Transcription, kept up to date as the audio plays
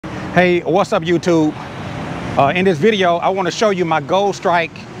Hey, what's up YouTube? In this video, I want to show you my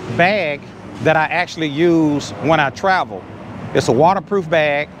Goldstrike bag that I actually use when I travel. It's a waterproof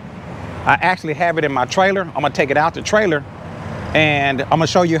bag. I actually have it in my trailer. I'm gonna take it out the trailer and I'm gonna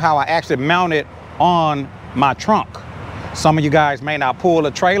show you how I actually mount it on my trunk. Some of you guys may not pull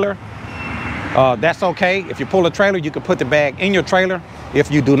a trailer. That's okay. If you pull a trailer, you can put the bag in your trailer.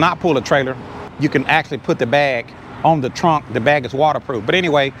 If you do not pull a trailer, you can actually put the bag on the trunk. The bag is waterproof. But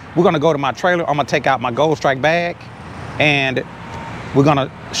anyway, we're gonna go to my trailer. I'm gonna take out my Goldstrike bag and we're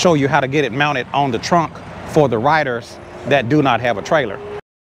gonna show you how to get it mounted on the trunk for the riders that do not have a trailer.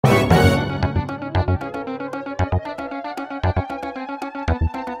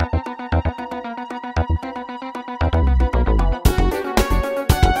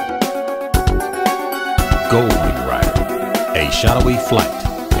 Gold Rider, a shadowy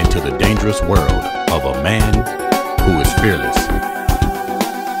flight into the dangerous world of a man who is fearless.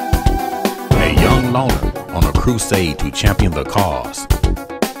 A young loner on a crusade to champion the cause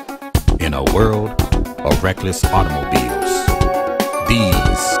in a world of reckless automobiles.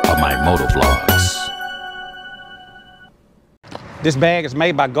 These are my motovlogs. This bag is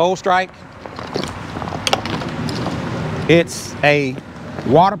made by Goldstrike. It's a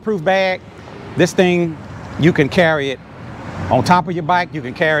waterproof bag. This thing, you can carry it on top of your bike, you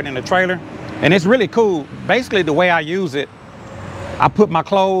can carry it in the trailer, and it's really cool. Basically, the way I use it, I put my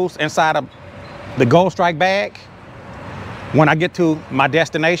clothes inside of the Goldstrike bag. When I get to my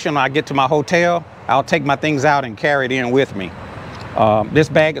destination, when I get to my hotel, I'll take my things out and carry it in with me. This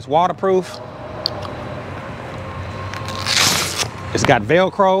bag is waterproof. It's got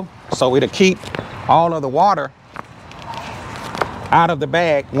Velcro, so it'll keep all of the water out of the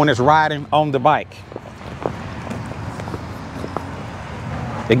bag when it's riding on the bike.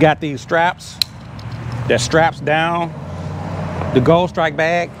 It got these straps that straps down the Goldstrike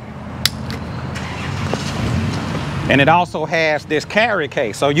bag. And it also has this carry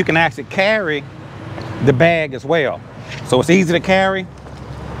case, so you can actually carry the bag as well. So it's easy to carry.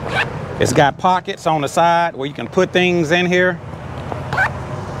 It's got pockets on the side where you can put things in here.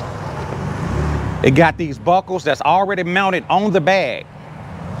 It got these buckles that's already mounted on the bag.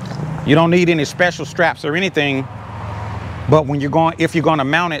 You don't need any special straps or anything. But when if you're going to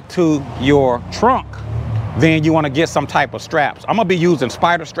mount it to your trunk, then you want to get some type of straps. I'm going to be using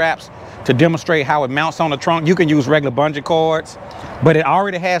spider straps to demonstrate how it mounts on the trunk. You can use regular bungee cords, but it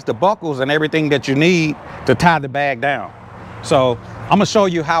already has the buckles and everything that you need to tie the bag down. So I'm going to show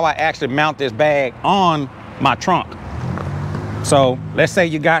you how I actually mount this bag on my trunk. So let's say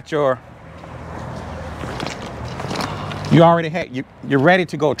you got you're ready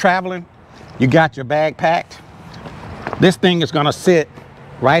to go traveling. You got your bag packed. This thing is gonna sit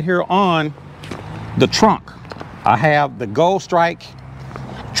right here on the trunk. I have the Goldstrike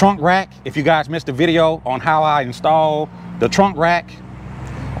trunk rack. If you guys missed the video on how I install the trunk rack,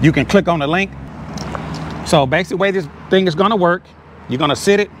 you can click on the link. So basically the way this thing is gonna work, you're gonna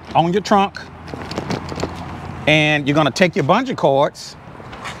sit it on your trunk and you're gonna take your bungee cords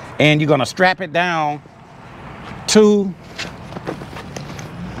and you're gonna strap it down to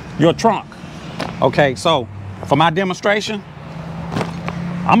your trunk. Okay, so for my demonstration,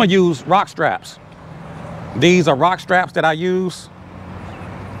 I'm gonna use rock straps. These are rock straps that I use.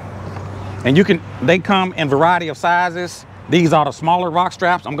 And they come in a variety of sizes. These are the smaller rock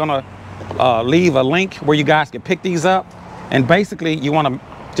straps. I'm gonna leave a link where you guys can pick these up. And basically you wanna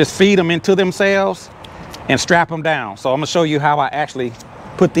just feed them into themselves and strap them down. So I'm gonna show you how I actually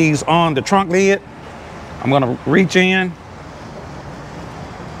put these on the trunk lid. I'm gonna reach in.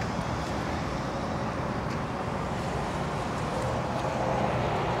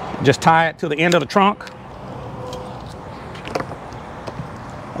 Just tie it to the end of the trunk.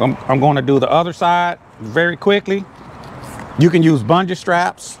 I'm going to do the other side very quickly. You can use bungee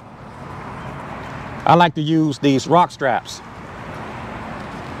straps. I like to use these rock straps.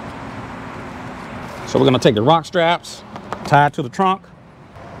 So we're going to take the rock straps, tie it to the trunk.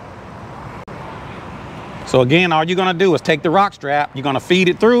 So again, all you're going to do is take the rock strap, you're going to feed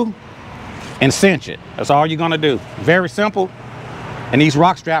it through and cinch it. That's all you're going to do. Very simple. And these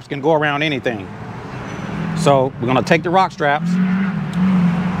rock straps can go around anything. So we're gonna take the rock straps,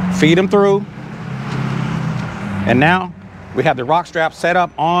 feed them through, and now we have the rock straps set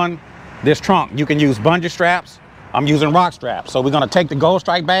up on this trunk. You can use bungee straps. I'm using rock straps. So we're gonna take the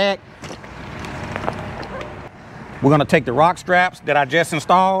Goldstrike bag. We're gonna take the rock straps that I just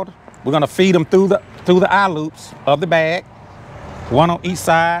installed. We're gonna feed them through the eye loops of the bag, one on each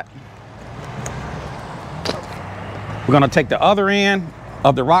side. We're gonna take the other end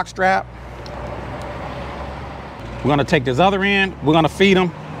of the rock strap. We're gonna take this other end. We're gonna feed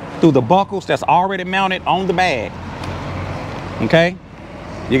them through the buckles that's already mounted on the bag. Okay,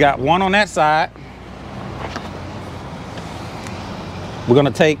 you got one on that side. We're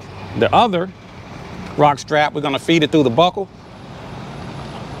gonna take the other rock strap, we're gonna feed it through the buckle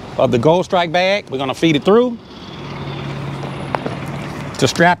of the Goldstrike bag. We're gonna feed it through. To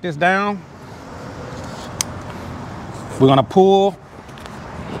strap this down, we're gonna pull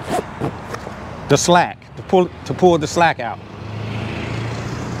the slack, to pull the slack out.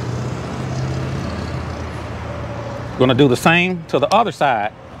 We're gonna do the same to the other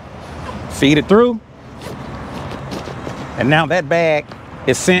side. Feed it through. And now that bag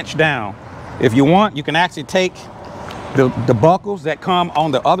is cinched down. If you want, you can actually take the buckles that come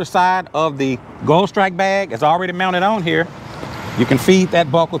on the other side of the Goldstrike bag. It's already mounted on here. You can feed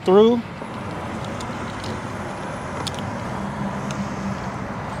that buckle through.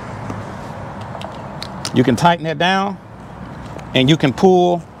 You can tighten that down and you can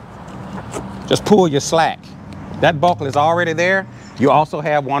pull, just pull your slack. That buckle is already there. You also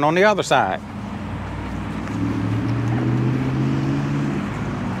have one on the other side.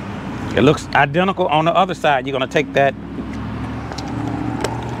 It looks identical on the other side. You're gonna take that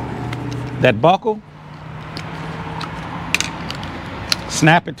buckle,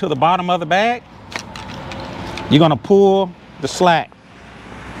 snap it to the bottom of the bag. You're gonna pull the slack.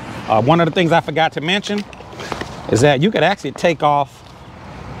 One of the things I forgot to mention is that you could actually take off,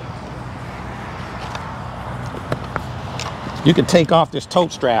 this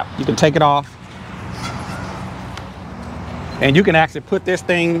tote strap. You can take it off and you can actually put this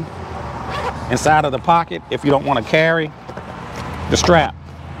thing inside of the pocket if you don't want to carry the strap.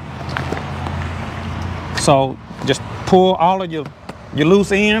 So just pull all of your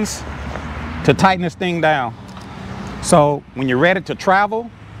loose ends to tighten this thing down. So when you're ready to travel,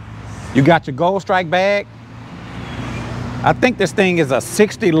 you got your Goldstrike bag. I think this thing is a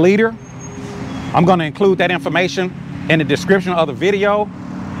 60 liter. I'm going to include that information in the description of the video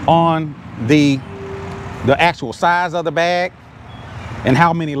on the actual size of the bag and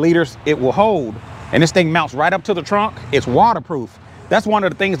how many liters it will hold. And this thing mounts right up to the trunk. It's waterproof. That's one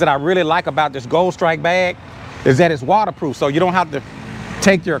of the things that I really like about this Goldstrike bag, is that it's waterproof. So you don't have to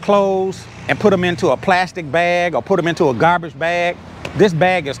take your clothes and put them into a plastic bag or put them into a garbage bag. This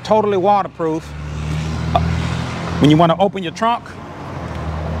bag is totally waterproof. When you want to open your trunk,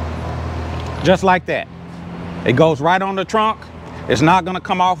 just like that. It goes right on the trunk. It's not going to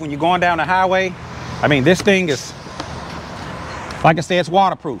come off when you're going down the highway. I mean, this thing is, like I said, it's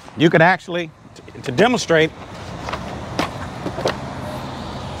waterproof. You could actually, to demonstrate,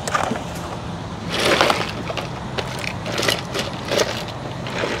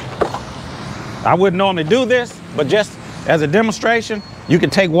 I wouldn't normally do this, but just as a demonstration, you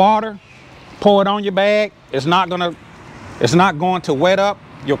can take water, pour it on your bag. It's not going to wet up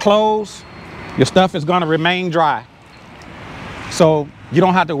your clothes. Your stuff is going to remain dry. So you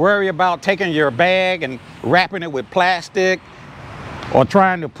don't have to worry about taking your bag and wrapping it with plastic or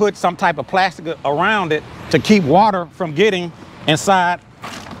trying to put some type of plastic around it to keep water from getting inside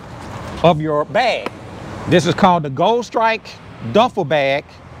of your bag. This is called the Goldstrike duffel bag.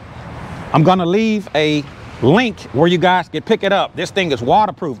 I'm gonna leave a link where you guys can pick it up. This thing is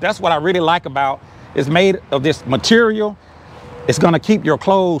waterproof. That's what I really like about it. It's made of this material. It's gonna keep your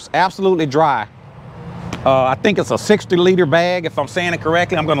clothes absolutely dry. I think it's a 60 liter bag, if I'm saying it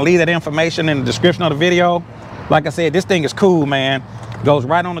correctly. I'm gonna leave that information in the description of the video. Like I said, this thing is cool, man. Goes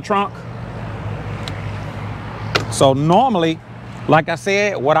right on the trunk. So normally, like I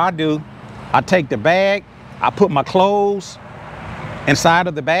said, what I do, I take the bag, I put my clothes inside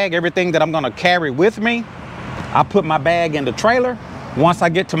of the bag, everything that I'm gonna carry with me. I put my bag in the trailer. Once I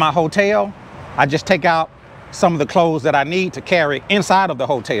get to my hotel, I just take out some of the clothes that I need to carry inside of the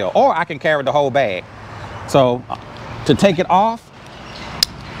hotel, or I can carry the whole bag. So to take it off,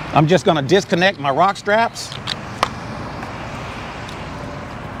 I'm just gonna disconnect my rock straps.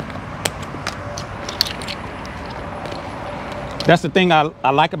 That's the thing I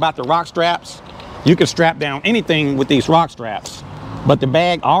like about the rock straps. You can strap down anything with these rock straps, but the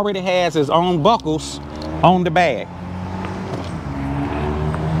bag already has its own buckles on the bag.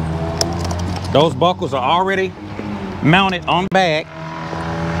 Those buckles are already mounted on the bag.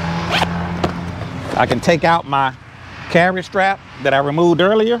 I can take out my carry strap that I removed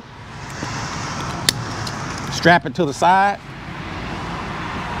earlier, strap it to the side.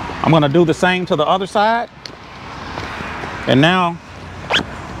 I'm gonna do the same to the other side. And now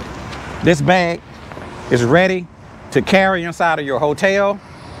this bag is ready to carry inside of your hotel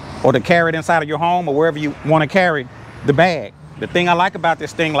or to carry it inside of your home or wherever you want to carry the bag. The thing I like about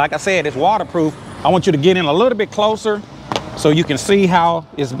this thing, like I said, it's waterproof. I want you to get in a little bit closer so you can see how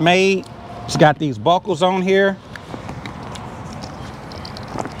it's made. It's got these buckles on here.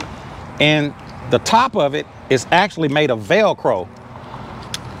 And the top of it is actually made of Velcro.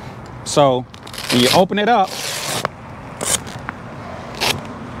 So when you open it up,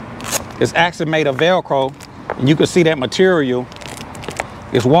 it's actually made of Velcro, and you can see that material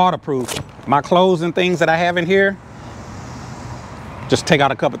is waterproof. My clothes and things that I have in here, just take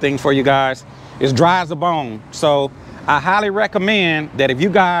out a couple things for you guys, it's dry as a bone. So I highly recommend that if you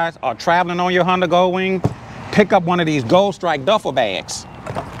guys are traveling on your Honda Gold Wing, pick up one of these Goldstrike duffel bags.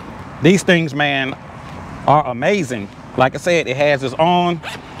 These things, man, are amazing. Like I said, it has its own,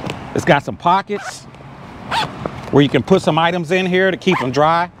 it's got some pockets where you can put some items in here to keep them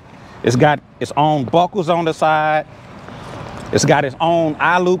dry. It's got its own buckles on the side. It's got its own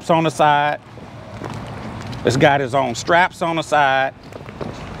eye loops on the side. It's got its own straps on the side.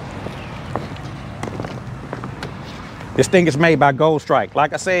 This thing is made by Goldstrike.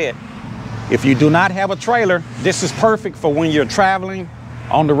 Like I said, if you do not have a trailer, this is perfect for when you're traveling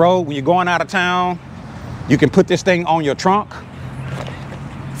on the road, when you're going out of town. You can put this thing on your trunk.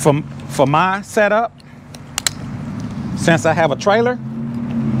 For my setup, since I have a trailer,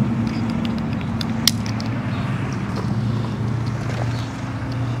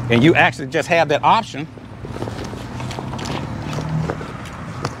 and you actually just have that option.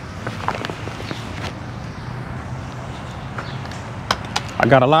 I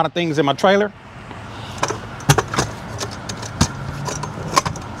got a lot of things in my trailer.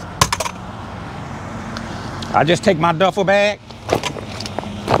 I just take my duffel bag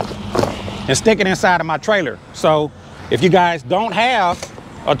and stick it inside of my trailer. So if you guys don't have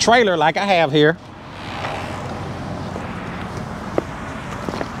a trailer like I have here,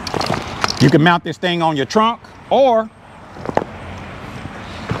 you can mount this thing on your trunk, or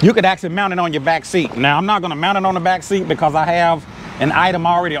you could actually mount it on your back seat. Now, I'm not gonna mount it on the back seat because I have an item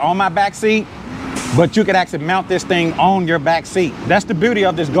already on my back seat, but you could actually mount this thing on your back seat. That's the beauty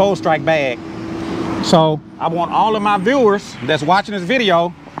of this Goldstrike bag. So I want all of my viewers that's watching this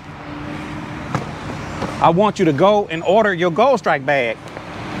video, I want you to go and order your Goldstrike bag.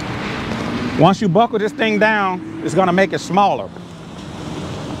 Once you buckle this thing down, it's gonna make it smaller.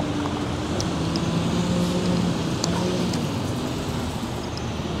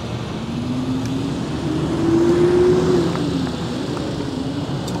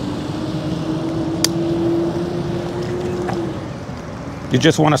 You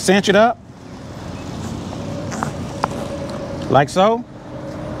just want to cinch it up like so.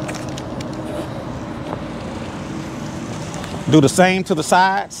 Do the same to the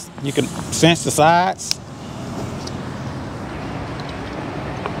sides. You can cinch the sides.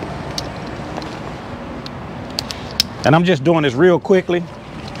 And I'm just doing this real quickly.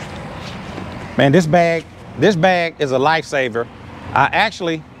 Man, this bag is a lifesaver. I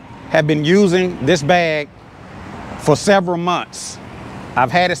actually have been using this bag for several months. I've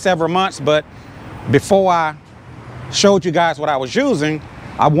had it several months, but before I showed you guys what I was using,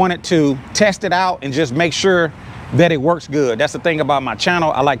 I wanted to test it out and just make sure that it works good. That's the thing about my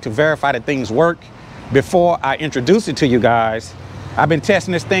channel. I like to verify that things work before I introduce it to you guys. I've been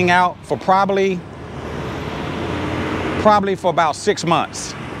testing this thing out for probably for about 6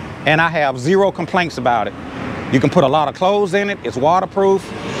 months, and I have zero complaints about it. You can put a lot of clothes in it. It's waterproof.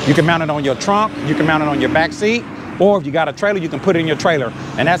 You can mount it on your trunk. You can mount it on your back seat. Or if you got a trailer, you can put it in your trailer.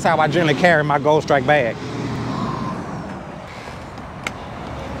 And that's how I generally carry my Goldstrike bag.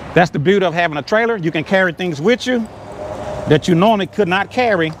 That's the beauty of having a trailer. You can carry things with you that you normally could not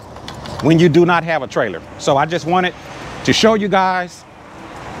carry when you do not have a trailer. So I just wanted to show you guys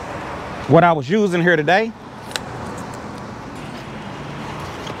what I was using here today.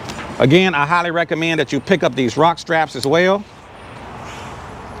 Again, I highly recommend that you pick up these rock straps as well.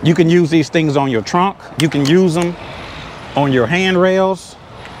 You can use these things on your trunk. You can use them on your handrails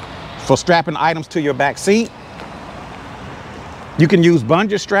for strapping items to your back seat. You can use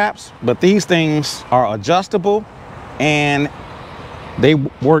bungee straps, but these things are adjustable and they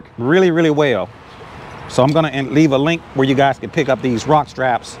work really, really well. So I'm gonna leave a link where you guys can pick up these rock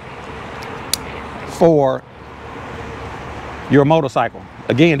straps for your motorcycle.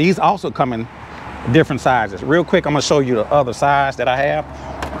 Again, these also come in different sizes. Real quick, I'm gonna show you the other size that I have,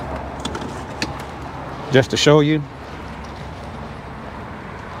 just to show you.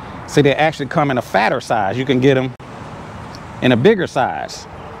 See, they actually come in a fatter size. You can get them in a bigger size.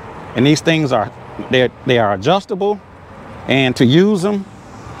 And these things are, they are adjustable. And to use them,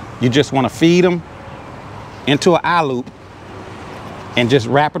 you just want to feed them into an eye loop and just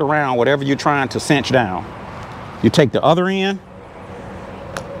wrap it around whatever you're trying to cinch down. You take the other end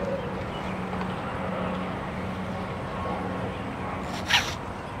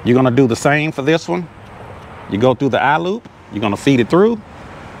You're gonna do the same for this one. You go through the eye loop, you're gonna feed it through,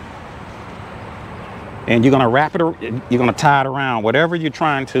 and you're gonna wrap it, you're gonna tie it around whatever you're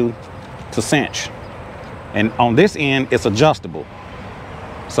trying to cinch. And on this end, it's adjustable.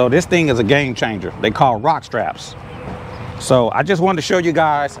 So this thing is a game changer. They call rock straps. So I just wanted to show you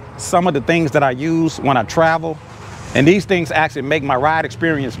guys some of the things that I use when I travel. And these things actually make my ride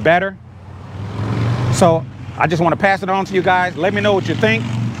experience better. So I just want to pass it on to you guys. Let me know what you think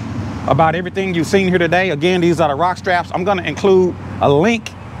about everything you've seen here today. Again, these are the rock straps. I'm going to include a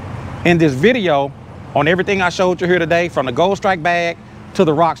link in this video on everything I showed you here today, from the Goldstrike bag to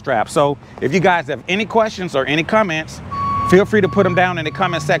the rock strap. So if you guys have any questions or any comments, feel free to put them down in the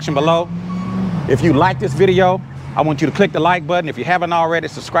comment section below. If you like this video, I want you to click the like button. If you haven't already,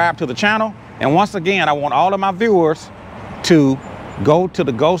 subscribe to the channel. And once again, I want all of my viewers to go to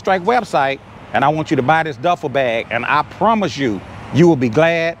the Goldstrike website, and I want you to buy this duffel bag. And I promise you, you will be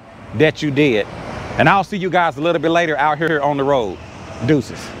glad that you did. And I'll see you guys a little bit later out here on the road.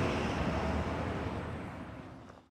 Deuces.